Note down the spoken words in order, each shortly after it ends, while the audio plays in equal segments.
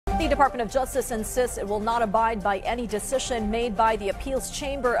The Department of Justice insists it will not abide by any decision made by the appeals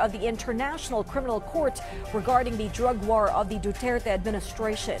chamber of the International Criminal Court regarding the drug war of the Duterte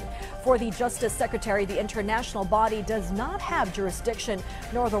administration. For the Justice Secretary, the international body does not have jurisdiction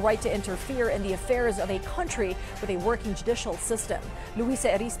nor the right to interfere in the affairs of a country with a working judicial system. Luisa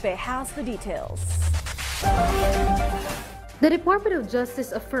Erispe has the details. The Department of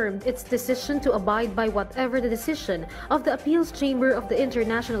Justice affirmed its decision to abide by whatever the decision of the appeals chamber of the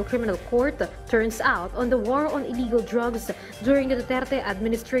International Criminal Court turns out on the war on illegal drugs during the Duterte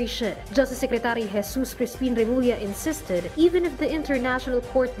administration. Justice Secretary Jesus Crispin Remulla insisted even if the International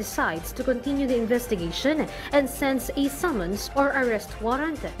Court decides to continue the investigation and sends a summons or arrest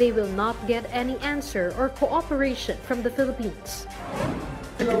warrant, they will not get any answer or cooperation from the Philippines.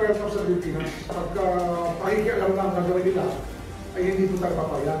 Sinabi ko sa Pilipinas, pagka pakikialam lang gagawin nila, ay hindi po tayo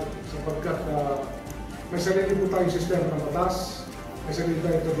papayag sapagkat may sarili po tayong sistema ng batas, may sarili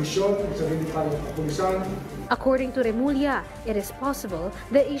tayong tradisyon, may sarili tayong kapulisan. According to Remulla, it is possible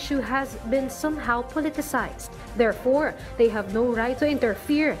the issue has been somehow politicized. Therefore, they have no right to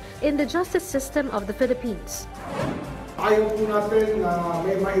interfere in the justice system of the Philippines. Ayaw po natin na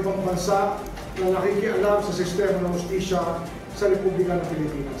may mga ibang bansa na nakikialam sa sistema ng hustisya sa Republika ng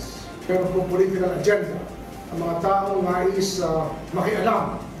Pilipinas. Pero kung political agenda, ang mga taong nais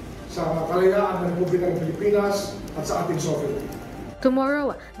makialam sa kalayaan ng Republika ng Pilipinas at sa ating sovereignty.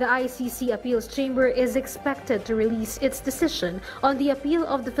 Tomorrow, the ICC Appeals Chamber is expected to release its decision on the appeal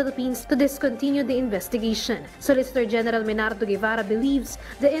of the Philippines to discontinue the investigation. Solicitor General Menardo Guevara believes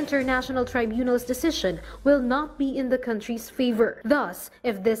the International Tribunal's decision will not be in the country's favor. Thus,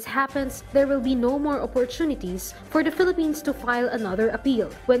 if this happens, there will be no more opportunities for the Philippines to file another appeal.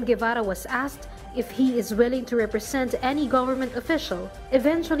 When Guevara was asked if he is willing to represent any government official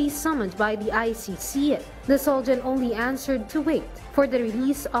eventually summoned by the ICC, the Soldier only answered to wait for the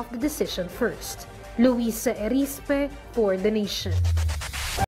release of the decision first. Luisa Erispe for The Nation.